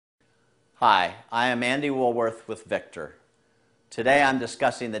Hi, I am Andy Woolworth with Victor. Today I'm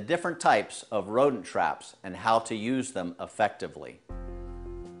discussing the different types of rodent traps and how to use them effectively.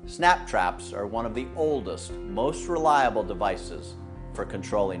 Snap traps are one of the oldest, most reliable devices for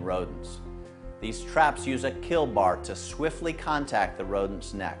controlling rodents. These traps use a kill bar to swiftly contact the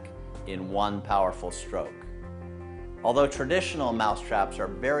rodent's neck in one powerful stroke. Although traditional mouse traps are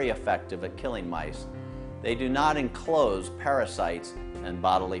very effective at killing mice, they do not enclose parasites and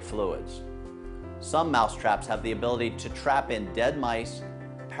bodily fluids. Some mouse traps have the ability to trap in dead mice,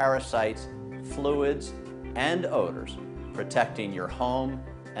 parasites, fluids, and odors, protecting your home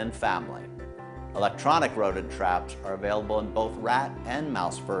and family. Electronic rodent traps are available in both rat and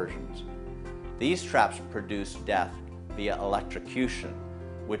mouse versions. These traps produce death via electrocution,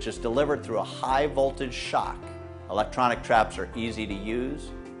 which is delivered through a high voltage shock. Electronic traps are easy to use,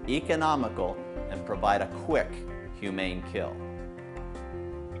 economical, and provide a quick, humane kill.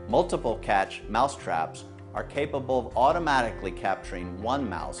 Multiple catch mouse traps are capable of automatically capturing one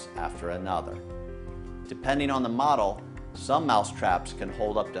mouse after another. Depending on the model, some mouse traps can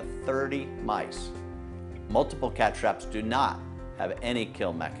hold up to 30 mice. Multiple catch traps do not have any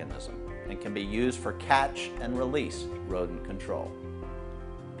kill mechanism and can be used for catch and release rodent control.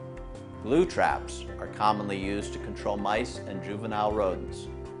 Glue traps are commonly used to control mice and juvenile rodents.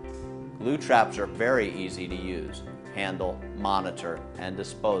 Glue traps are very easy to use, handle, monitor, and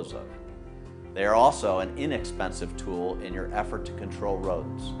dispose of. They are also an inexpensive tool in your effort to control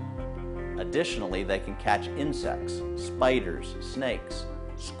rodents. Additionally, they can catch insects, spiders, snakes,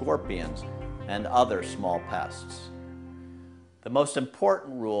 scorpions, and other small pests. The most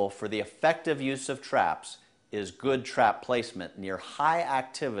important rule for the effective use of traps is good trap placement near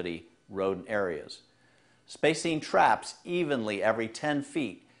high-activity rodent areas. Spacing traps evenly every 10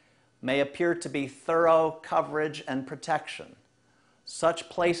 feet may appear to be thorough coverage and protection. Such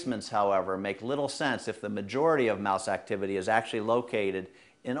placements, however, make little sense if the majority of mouse activity is actually located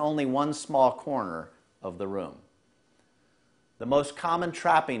in only one small corner of the room. The most common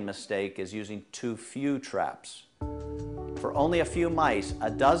trapping mistake is using too few traps. For only a few mice, a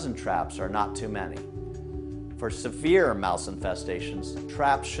dozen traps are not too many. For severe mouse infestations,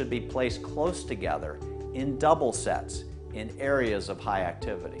 traps should be placed close together in double sets in areas of high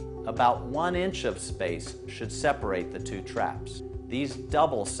activity. About 1 inch of space should separate the two traps. These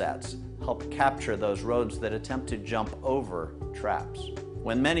double sets help capture those rodents that attempt to jump over traps.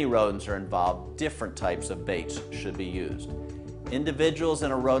 When many rodents are involved, different types of baits should be used. Individuals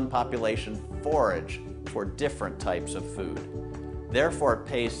in a rodent population forage for different types of food. Therefore, it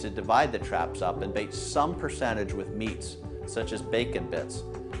pays to divide the traps up and bait some percentage with meats, such as bacon bits,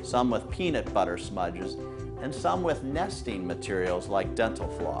 some with peanut butter smudges, and some with nesting materials like dental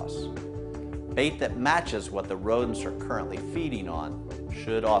floss. Bait that matches what the rodents are currently feeding on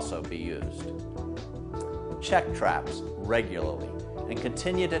should also be used. Check traps regularly and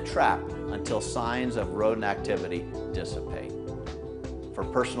continue to trap until signs of rodent activity dissipate. For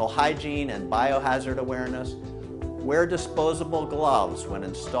personal hygiene and biohazard awareness, wear disposable gloves when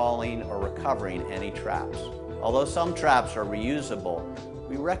installing or recovering any traps. Although some traps are reusable,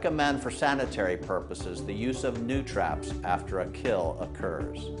 we recommend for sanitary purposes the use of new traps after a kill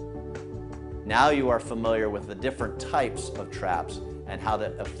occurs. Now you are familiar with the different types of traps and how to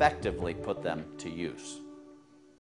effectively put them to use.